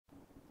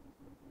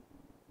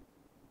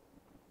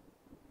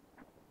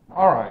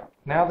Alright,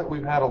 now that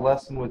we've had a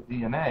lesson with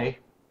DNA,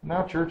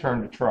 now it's your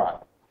turn to try.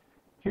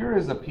 Here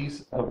is a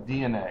piece of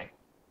DNA.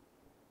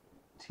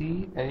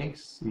 TAC,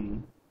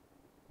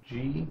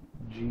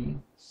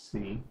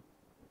 GGC,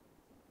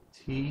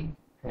 TAT,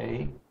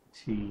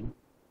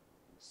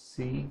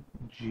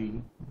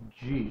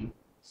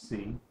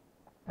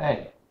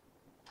 CGGCA.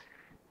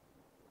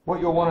 What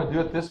you'll want to do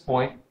at this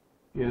point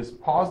is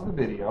pause the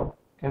video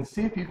and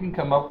see if you can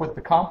come up with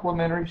the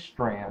complementary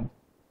strand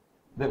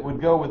that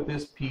would go with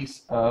this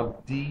piece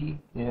of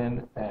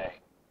DNA.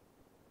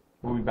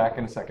 We'll be back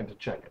in a second to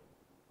check it.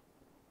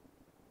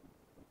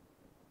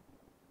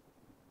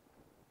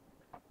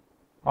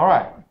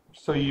 Alright,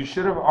 so you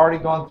should have already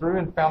gone through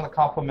and found the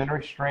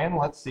complementary strand.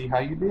 Let's see how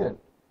you did.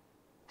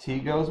 T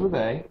goes with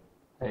A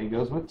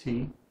goes with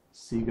T,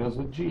 C goes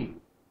with G.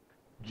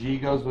 G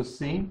goes with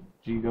C,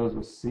 G goes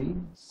with C,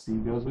 C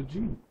goes with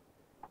G.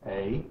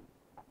 A,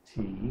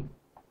 T,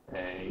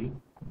 A,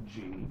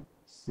 G,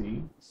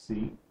 C,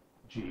 C,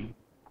 G,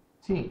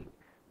 T.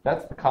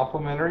 That's the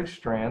complementary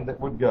strand that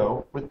would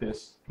go with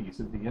this piece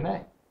of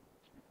DNA.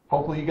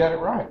 Hopefully you got it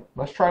right.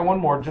 Let's try one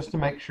more just to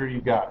make sure you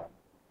got it.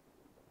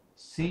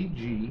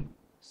 CG,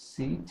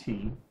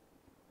 CT,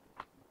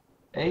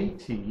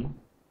 AT,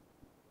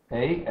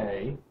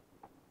 AA,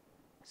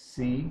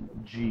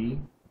 CGG,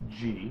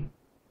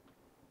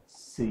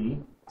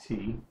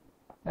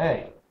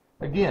 CTA.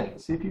 Again,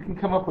 see if you can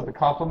come up with a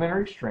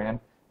complementary strand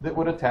that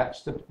would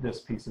attach to this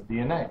piece of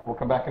DNA. We'll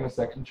come back in a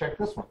second and check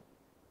this one.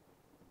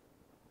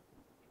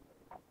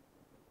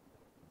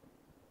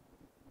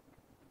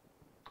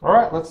 All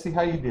right, let's see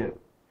how you did.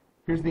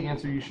 Here's the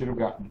answer you should have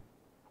gotten.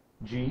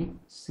 G,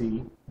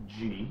 C,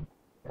 G,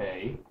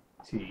 A,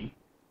 T,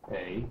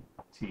 A,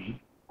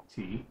 T,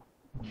 T,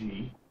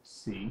 G,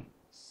 C,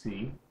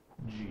 C,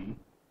 G,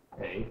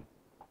 A,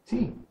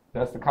 T.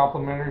 That's the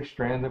complementary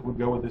strand that would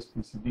go with this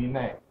piece of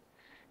DNA.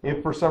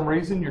 If for some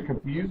reason you're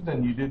confused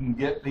and you didn't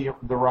get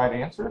the right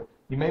answer,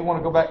 you may want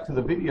to go back to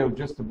the video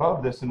just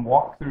above this and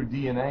walk through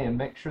DNA and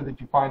make sure that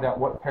you find out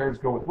what pairs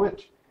go with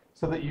which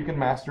so that you can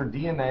master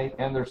DNA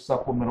and their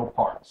supplemental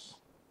parts.